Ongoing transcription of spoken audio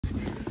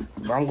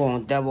Bro, I'm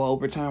going double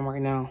overtime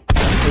right now.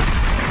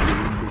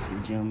 This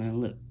is gym,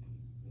 man. Look,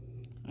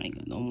 I ain't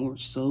got no more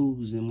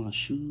soles in my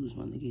shoes,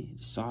 my nigga.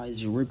 The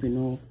sides are ripping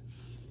off.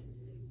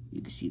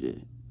 You can see the,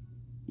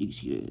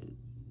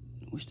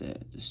 what's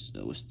that?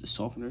 What's the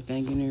softener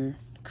thing in there?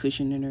 The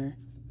cushion in there.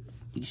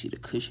 You can see the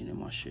cushion in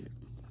my shit.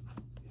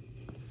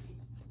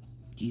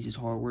 These is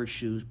hard work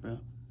shoes, bro.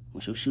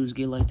 Once your shoes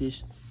get like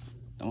this,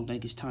 don't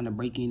think it's time to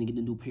break in and get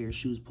a new pair of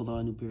shoes, pull out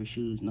a new pair of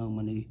shoes. No,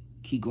 my nigga.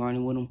 Keep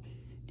grinding with them.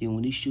 Then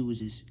when these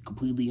shoes is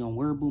completely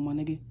unwearable, my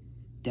nigga,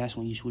 that's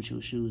when you switch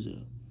your shoes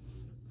up.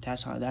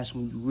 That's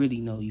when you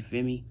really know, you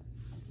feel me?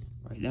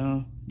 Right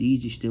now,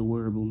 these are still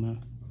wearable,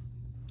 man.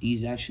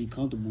 These actually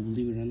comfortable,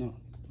 believe it or not.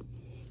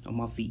 On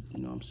my feet, you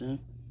know what I'm saying?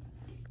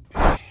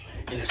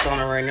 In the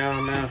sauna right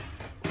now, man.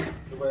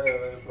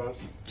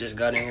 Just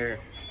got in here.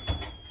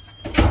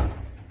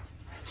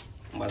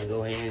 I'm about to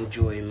go ahead and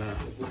enjoy it, man.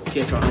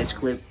 Catch y'all next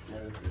clip.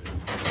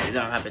 I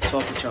don't have to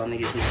talk with y'all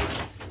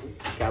niggas.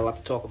 Got a lot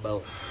to talk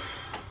about.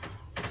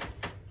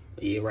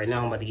 But yeah, right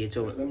now I'm about to get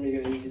to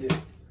it.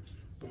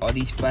 All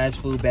these fast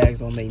food bags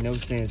don't make no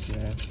sense,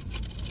 man.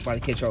 I'm about to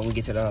catch y'all when we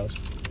get to the house.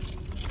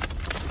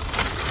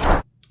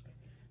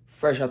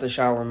 Fresh out the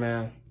shower,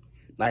 man.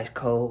 Nice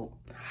cold,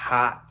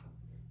 hot.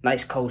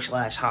 Nice cold /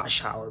 hot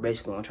shower,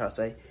 basically what I'm trying to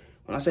say.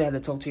 When I say I had to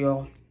talk to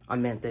y'all, I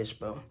meant this,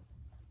 bro.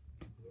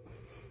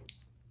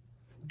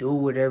 Do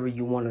whatever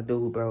you want to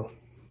do, bro.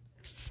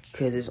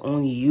 Because it's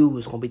only you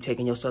who's going to be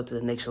taking yourself to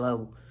the next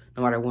level.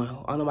 No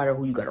matter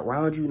who you got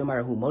around you, no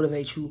matter who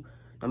motivates you,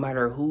 no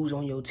matter who's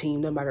on your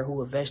team, no matter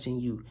who invests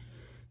in you,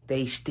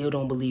 they still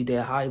don't believe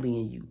they're highly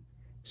in you.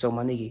 So,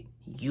 my nigga,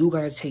 you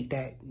got to take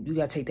that. You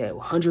got to take that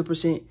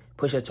 100%,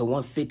 push it to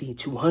 150,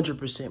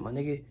 200%, my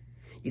nigga.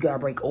 You got to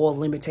break all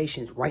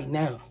limitations right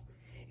now.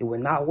 It will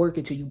not work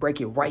until you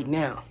break it right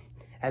now,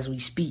 as we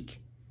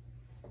speak.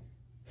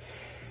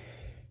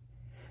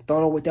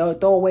 Throw away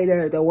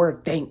the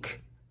word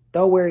think.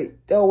 Throw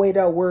away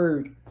that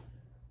word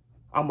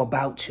I'm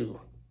about to.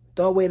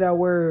 Throw away that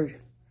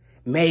word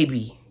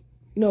maybe.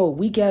 You know,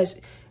 weak ass,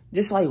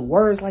 just like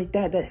words like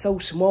that, that's so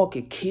small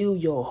could kill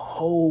your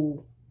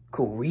whole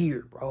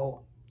career,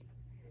 bro.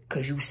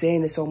 Because you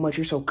saying it so much,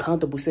 you're so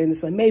comfortable saying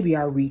this, like, maybe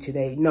I'll read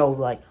today. No,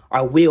 like,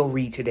 I will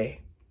read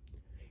today.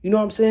 You know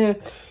what I'm saying?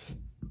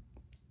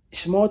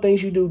 Small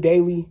things you do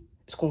daily,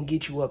 it's going to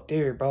get you up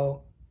there,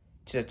 bro,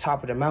 to the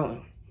top of the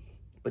mountain.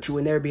 But you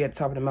will never be at the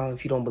top of the mountain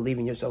if you don't believe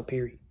in yourself,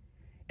 period.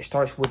 It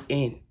starts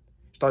within.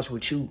 It starts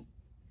with you.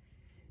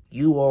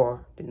 You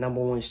are the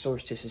 #1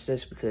 source to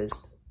success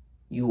because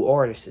you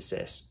are the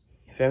success.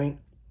 You feel me?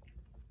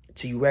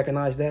 Until you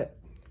recognize that,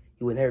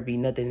 you will never be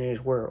nothing in this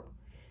world.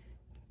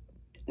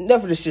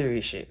 Enough of the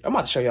serious shit. I'm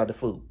about to show y'all the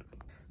food.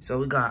 So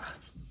we got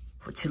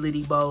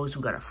fertility bowls.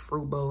 We got a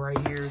fruit bowl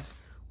right here.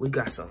 We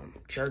got some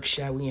jerk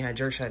shot. We ain't had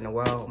jerk shot in a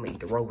while. I'm gonna eat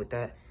the roll with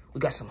that. We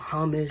got some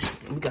hummus.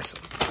 And we got some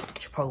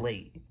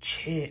Chipotle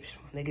chips.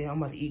 Nigga,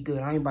 I'm about to eat good.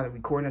 I ain't about to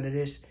record none of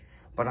this,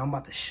 but I'm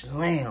about to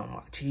slam,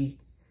 my G.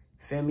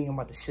 Feel me? I'm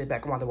about to sit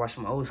back. I'm about to watch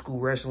some old school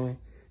wrestling.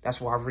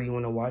 That's what I really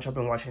want to watch. I've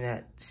been watching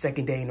that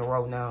 2nd day in a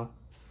row now.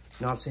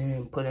 You know what I'm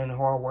saying? Put in the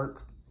hard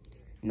work.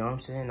 You know what I'm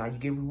saying? Now you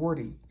get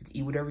rewarded. You can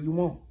eat whatever you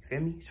want. You feel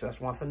me? So that's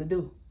what I'm finna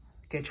do.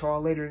 Catch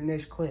y'all later in the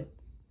next clip.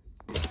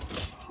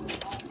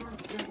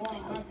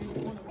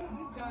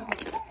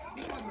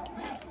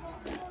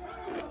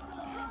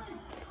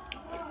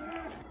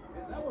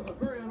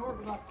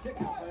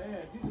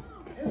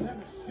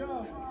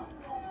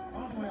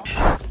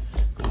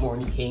 Good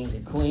morning, kings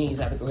and queens.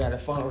 I had to go out the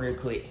phone real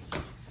quick.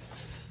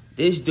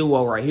 This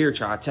duo right here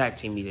try to tag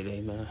team me today,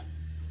 man.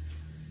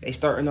 They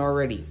starting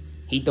already.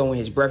 He throwing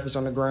his breakfast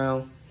on the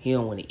ground. He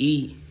don't want to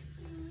eat.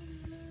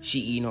 She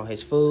eating on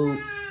his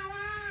food.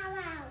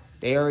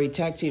 They already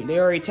tag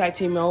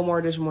teaming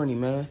Omar this morning,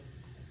 man.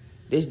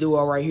 This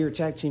duo right here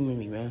tag teaming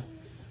me, man.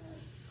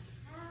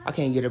 I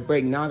can't get a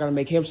break. Now I gotta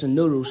make him some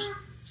noodles,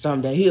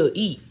 something that he'll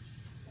eat.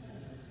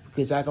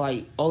 Because I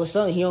like all of a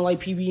sudden he don't like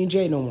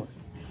PB&J no more.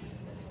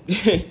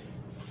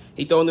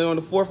 He throwing it on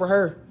the floor for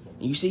her.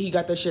 And you see he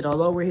got that shit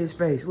all over his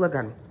face. Look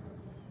at him.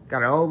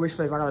 Got it all over his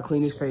face. I gotta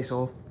clean his face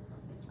off.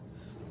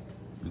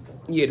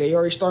 Yeah, they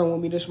already starting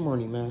with me this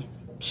morning, man.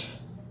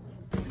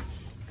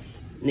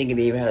 Nigga didn't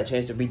even have a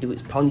chance to redo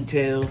his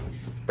ponytail,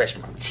 brush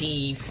my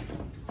teeth,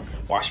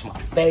 wash my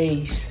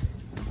face.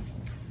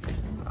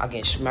 I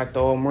get smacked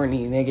all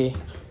morning, nigga.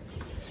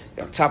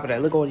 On top of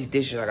that, look at all these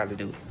dishes I gotta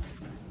do.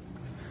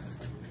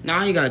 Now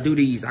I ain't gotta do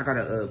these. I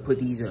gotta put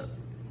these up.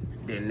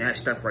 Then that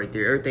stuff right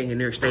there, everything in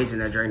there stays in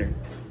that drainer.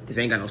 Cause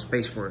ain't got no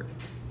space for it.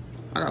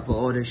 I gotta put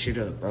all this shit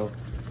up, bro.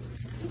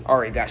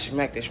 Already got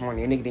smacked this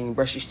morning. That nigga didn't even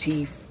brush his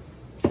teeth,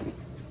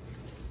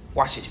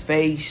 wash his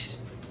face,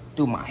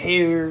 do my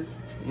hair,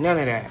 none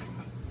of that.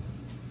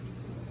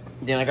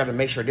 Then I gotta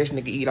make sure this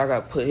nigga eat. I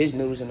gotta put his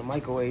noodles in the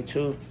microwave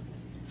too.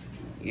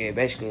 Yeah,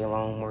 basically a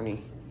long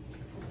morning.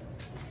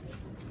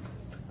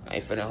 I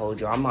ain't finna hold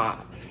you. I'm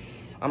not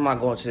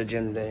going to the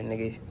gym today,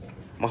 nigga.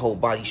 My whole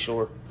body's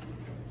sore.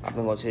 I've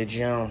been going to the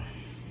gym.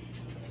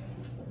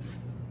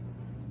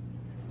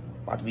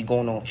 About to be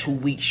going on 2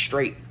 weeks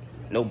straight.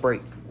 no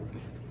break.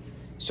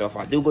 So if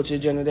I do go to the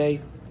gym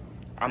today,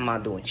 I'm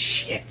not doing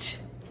shit.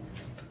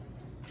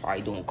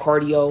 Probably doing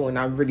cardio, and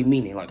I really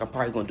mean it. Like, I'm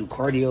probably gonna do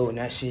cardio and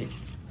that shit.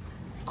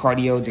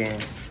 Cardio, then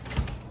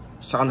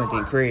sauna,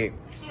 then crib.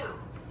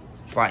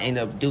 If I end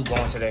up going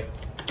today.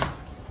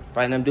 If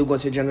I end up going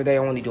to the gym today,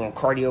 I'm only doing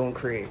cardio and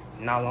crib.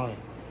 Not lying.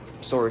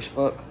 I'm sore as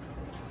fuck.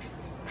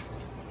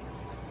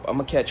 I'm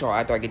gonna catch y'all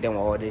after I get done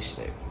with all this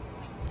shit.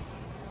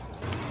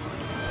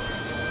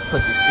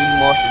 Put the sea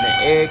moss in the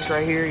eggs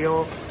right here,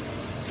 y'all.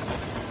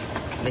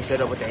 Mix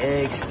it up with the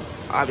eggs.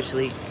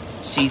 Obviously,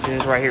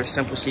 seasonings right here,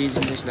 simple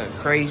seasonings, nothing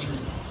crazy.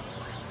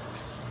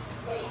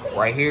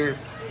 Right here,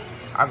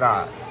 I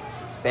got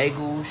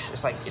bagels.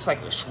 It's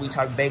like a sweet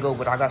type bagel,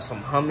 but I got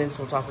some hummus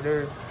on top of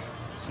there.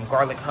 Some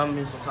garlic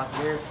hummus on top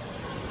of there.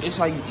 This is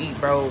how you eat,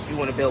 bro, if you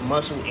want to build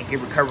muscle and get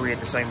recovery at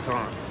the same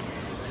time.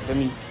 Feel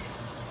me?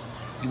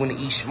 You want to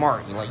eat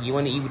smart. You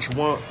want to eat what you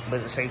want, but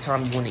at the same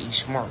time, you want to eat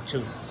smart,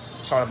 too.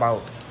 It's all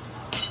about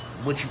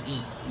what you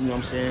eat, you know what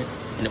I'm saying?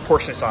 And the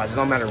portion size. It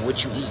don't matter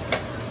what you eat.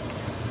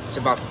 It's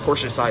about the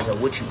portion size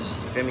of what you eat,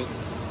 you feel me?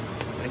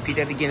 And repeat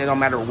that again, it don't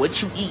matter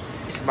what you eat.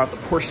 It's about the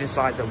portion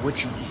size of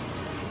what you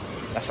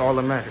eat. That's all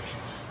that matters.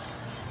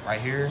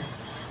 Right here,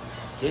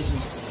 this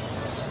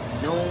is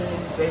noon,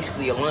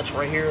 basically a lunch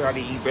right here. I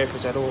didn't eat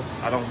breakfast at all.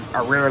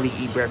 I rarely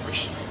eat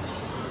breakfast.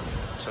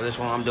 So this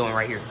one I'm doing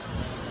right here.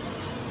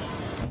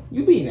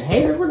 You being a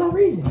hater for no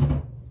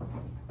reason.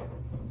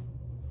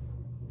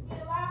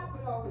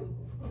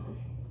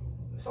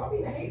 Stop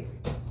being a hater.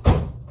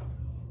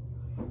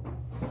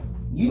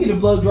 You need a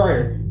blow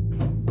dryer.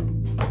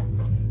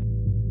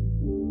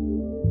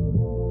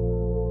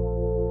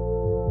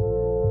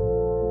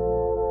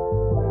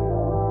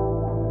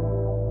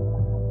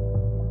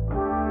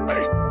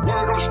 Hey,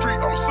 word on the street,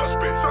 I'm a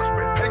suspect.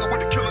 Hanging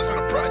with the killers in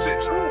the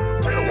projects.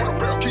 Taylor want a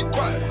barrel, keep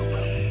quiet.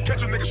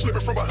 Catch a nigga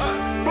slipping from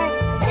behind.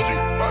 OG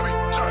Bobby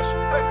Johnson.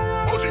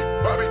 OG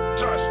Bobby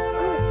Johnson.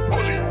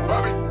 OG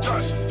Bobby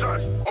Johnson.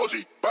 OG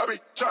Bobby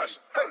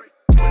Johnson.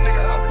 When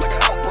nigga out like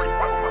an outbreak.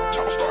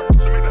 Chopper start,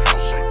 send me the hell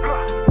shake.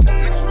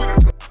 Nigga sweeter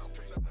than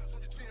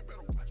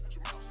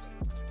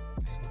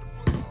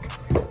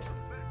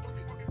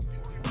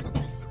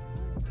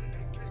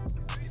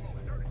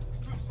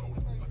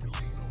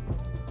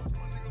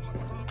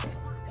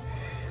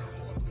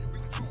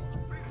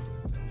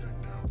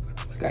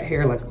got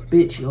hair like a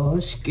bitch, y'all.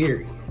 It's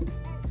scary.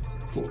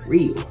 For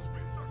real.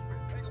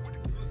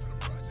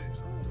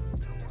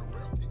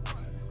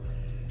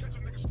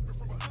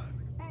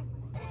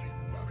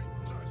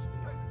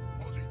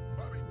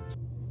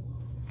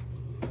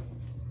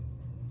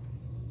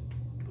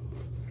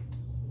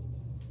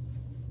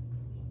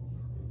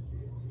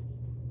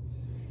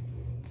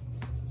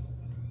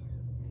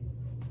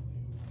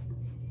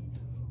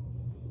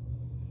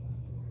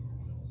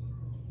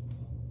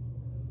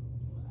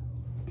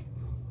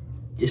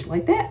 Just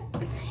like that.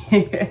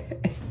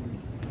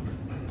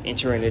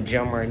 Entering the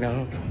gym right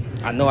now.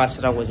 I know I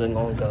said I wasn't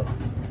gonna go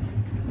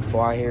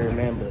before I hear it,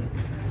 man,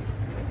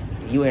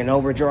 but you in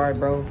overdrive,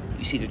 bro.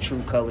 You see the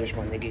true colors,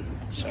 my nigga.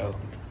 So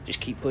just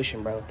keep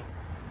pushing, bro.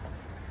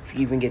 If you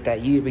even get that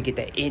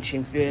itch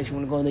and feel that you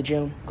wanna go in the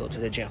gym, go to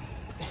the gym.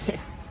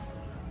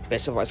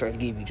 Best advice I can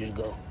give you, just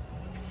go.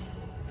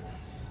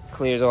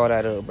 Clears all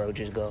that up, bro,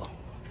 just go.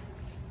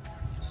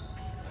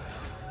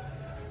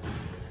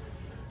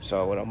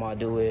 So what I'm gonna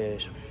do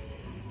is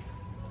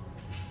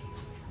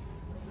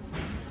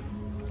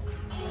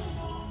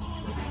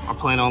I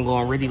plan on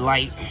going really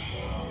light.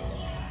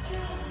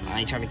 I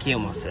ain't trying to kill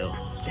myself.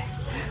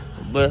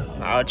 But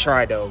I'll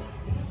try though.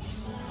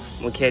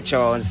 We'll catch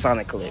y'all in the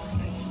sauna clip.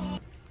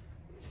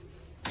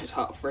 Just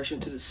hop fresh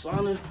into the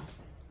sauna.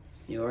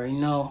 You already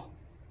know.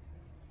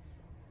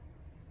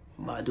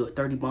 I'm about to do a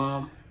 30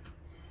 bomb.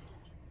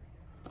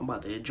 I'm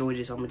about to enjoy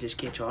this. I'm gonna just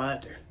catch y'all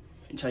after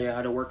and tell you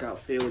how the workout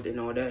felt and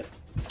all that.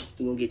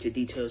 We're gonna get to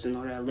details and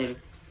all that later.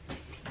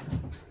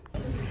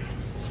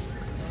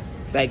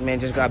 Back, man,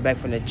 just got back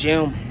from the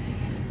gym.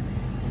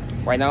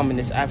 Right now I'm in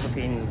this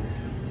African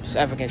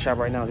shop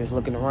right now, just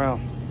looking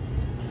around.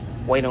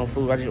 Waiting on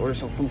food. I just ordered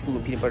some fufu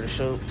and peanut butter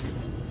soup.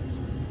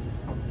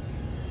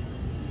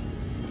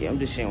 Yeah, I'm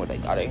just seeing what they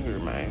got in here,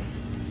 man.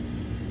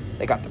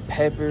 They got the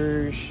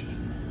peppers.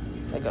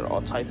 They got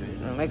all type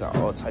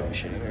of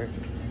shit in here.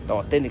 The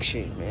authentic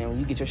shit, man. When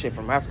you get your shit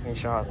from African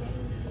shop,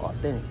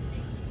 authentic.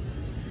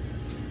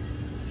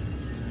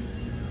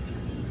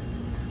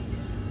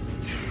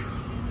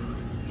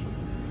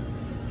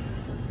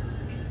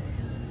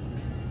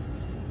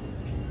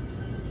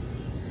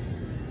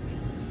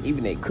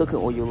 Even they cooking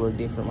oil look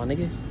different, my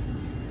nigga.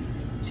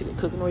 See the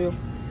cooking oil?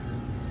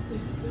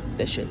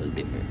 That shit look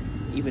different.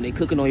 Even they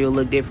cooking oil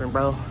look different,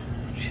 bro.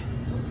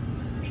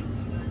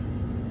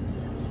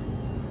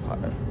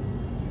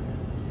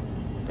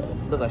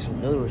 Look like some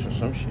noodles or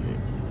some shit.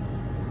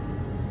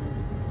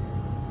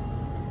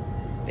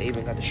 They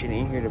even got the shit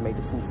in here to make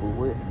the fufu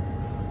with.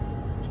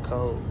 It's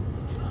cold.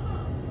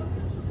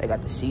 They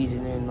got the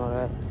seasoning and all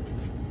that.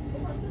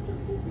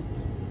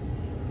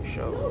 For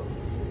sure.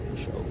 For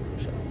sure.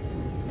 For sure.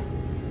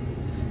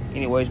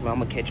 Anyways, man, I'm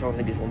gonna catch y'all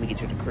niggas when we get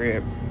to the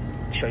crib.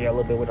 Show y'all a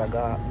little bit what I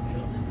got.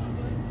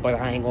 But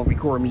I ain't gonna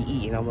record me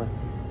eating. I'm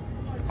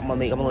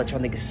gonna let y'all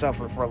niggas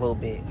suffer for a little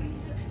bit.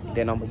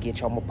 Then I'm gonna get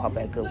y'all, I'm gonna pop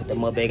back up with the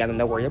mukbang out of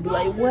nowhere. Y'all be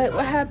like,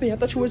 what happened? I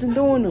thought you wasn't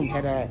doing them.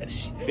 Head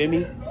ass. You feel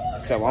me?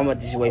 So I'm gonna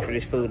just wait for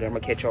this food and I'm gonna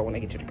catch y'all when I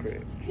get to the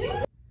crib.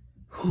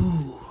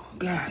 Whew,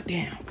 god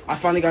damn. I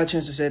finally got a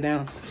chance to sit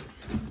down.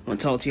 I'm gonna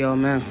talk to y'all,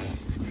 man.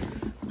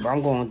 But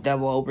I'm going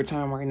double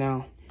overtime right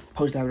now.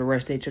 Supposed to have the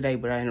rest day today,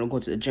 but I ain't gonna go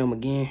to the gym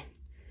again.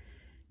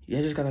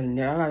 Y'all just I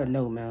gotta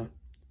know, man.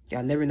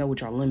 Y'all never know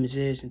what y'all limits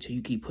is until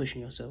you keep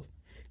pushing yourself.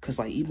 Cause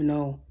like, even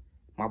though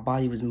my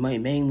body was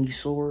mainly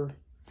sore,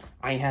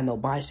 I ain't had no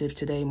biceps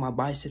today. My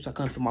biceps, I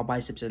couldn't feel my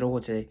biceps at all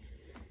today.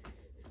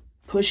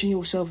 Pushing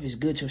yourself is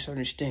good to a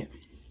certain extent.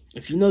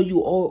 If you know you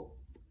all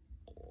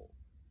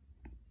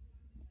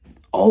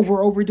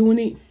overdoing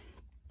it,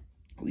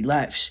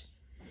 relax.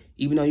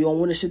 Even though you don't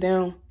want to sit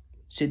down,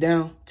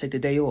 take the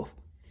day off.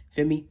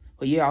 Feel me?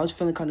 But yeah, I was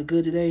feeling kind of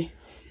good today.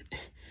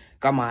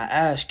 Got my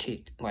ass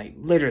kicked. Like,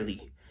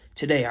 literally.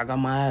 Today, I got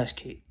my ass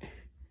kicked.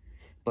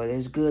 But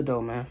it's good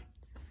though, man.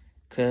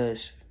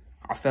 Because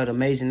I felt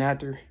amazing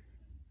after.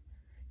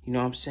 You know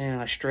what I'm saying?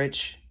 I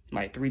stretched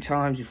like 3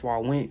 times before I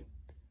went.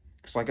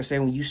 Because like I said,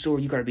 when you sore,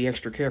 you got to be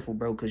extra careful,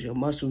 bro. Because your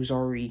muscle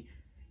already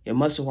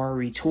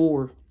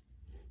tore.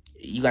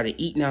 You got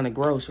to eat now to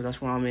grow. So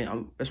that's what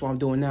that's what I'm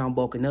doing now. I'm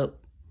bulking up.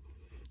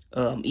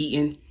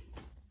 Eating.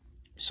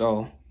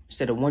 So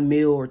instead of 1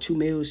 meal or 2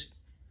 meals,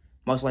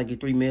 most likely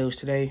 3 meals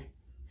today.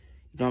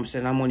 You know what I'm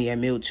saying? I'm only at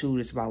meal 2.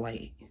 It's about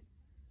like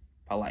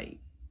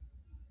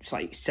it's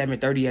like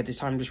 7:30 at this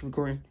time of this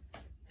recording.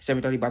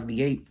 7:30 about to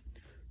be 8.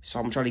 So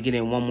I'm trying to get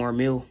in 1 more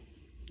meal.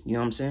 You know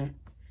what I'm saying?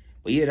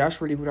 But yeah,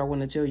 that's really what I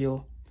want to tell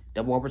y'all.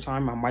 Double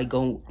overtime. I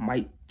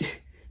might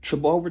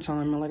triple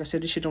overtime. And like I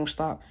said, this shit don't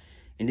stop.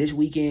 And this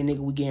weekend, nigga,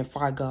 we getting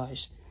 5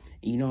 guys.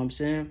 You know what I'm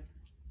saying?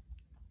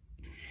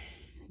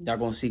 Y'all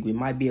gonna see. It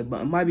might be a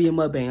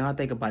mukbang. I'll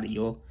think about it,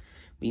 y'all.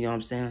 You know what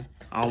I'm saying?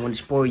 I don't want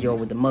to spoil y'all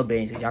with the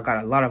mukbangs. Y'all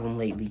got a lot of them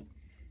lately.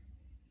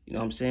 You know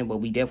what I'm saying? But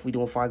we definitely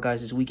doing 5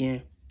 guys this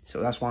weekend.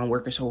 So that's why I'm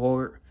working so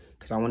hard.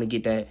 Because I want to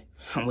get that.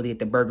 I want to get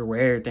the burger with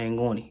everything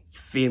on it. You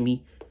feel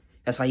me?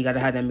 That's how you got to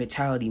have that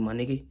mentality, my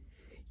nigga.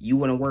 You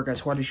want to work as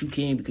hard as you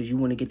can because you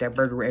want to get that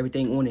burger with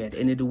everything on it at the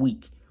end of the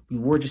week.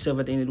 Reward yourself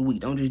at the end of the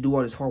week. Don't just do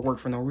all this hard work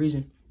for no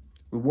reason.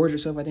 Reward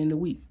yourself at the end of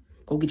the week.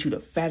 Go get you the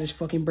fattest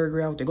fucking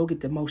burger out there. Go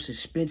get the most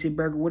expensive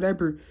burger.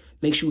 Whatever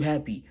makes you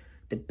happy.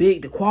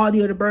 The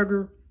quality of the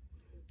burger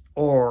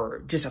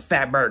or just a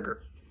fat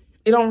burger.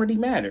 It don't really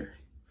matter.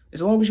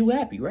 As long as you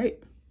happy, right?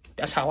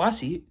 That's how I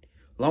see it.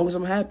 As long as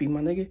I'm happy,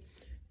 my nigga.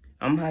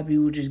 I'm happy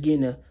with just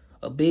getting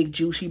a big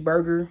juicy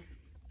burger.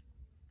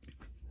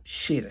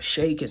 Shit, a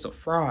shake and some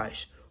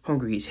fries.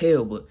 Hungry as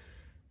hell, but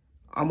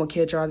I'm gonna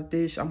catch y'all at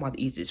this. I'm about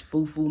to eat this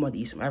fufu. I'm about to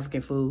eat some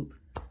African food.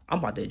 I'm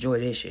about to enjoy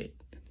this shit.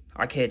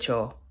 I'll catch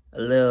y'all a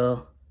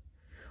little.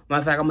 Matter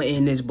of fact, I'm gonna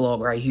end this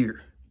vlog right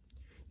here.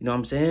 You know what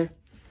I'm saying?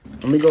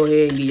 Let me go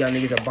ahead and give y'all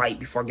niggas a bite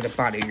before I get up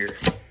out of here.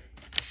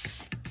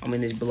 I'm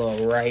in this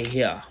vlog right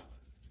here.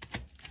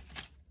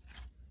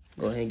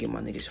 Go ahead and get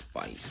my niggas a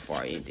bite before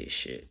I end this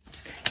shit.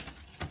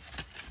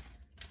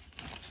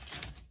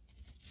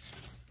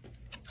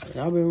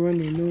 I've been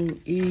running no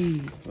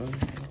E.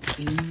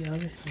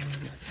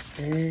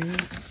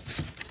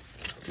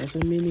 There's so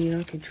many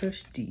I can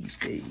trust these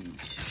days.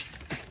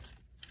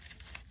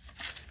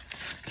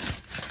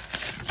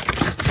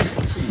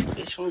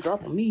 Bitch don't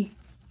drop on me.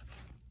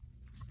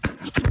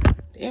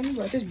 Damn, you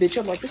got this bitch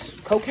up like this is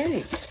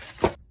cocaine.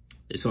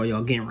 That's all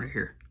y'all getting right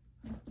here.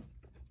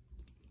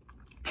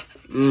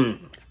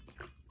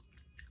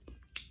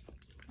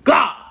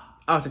 God!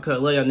 Out the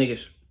cut. Love y'all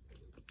niggas.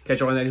 Catch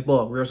y'all on the next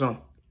vlog. Real soon.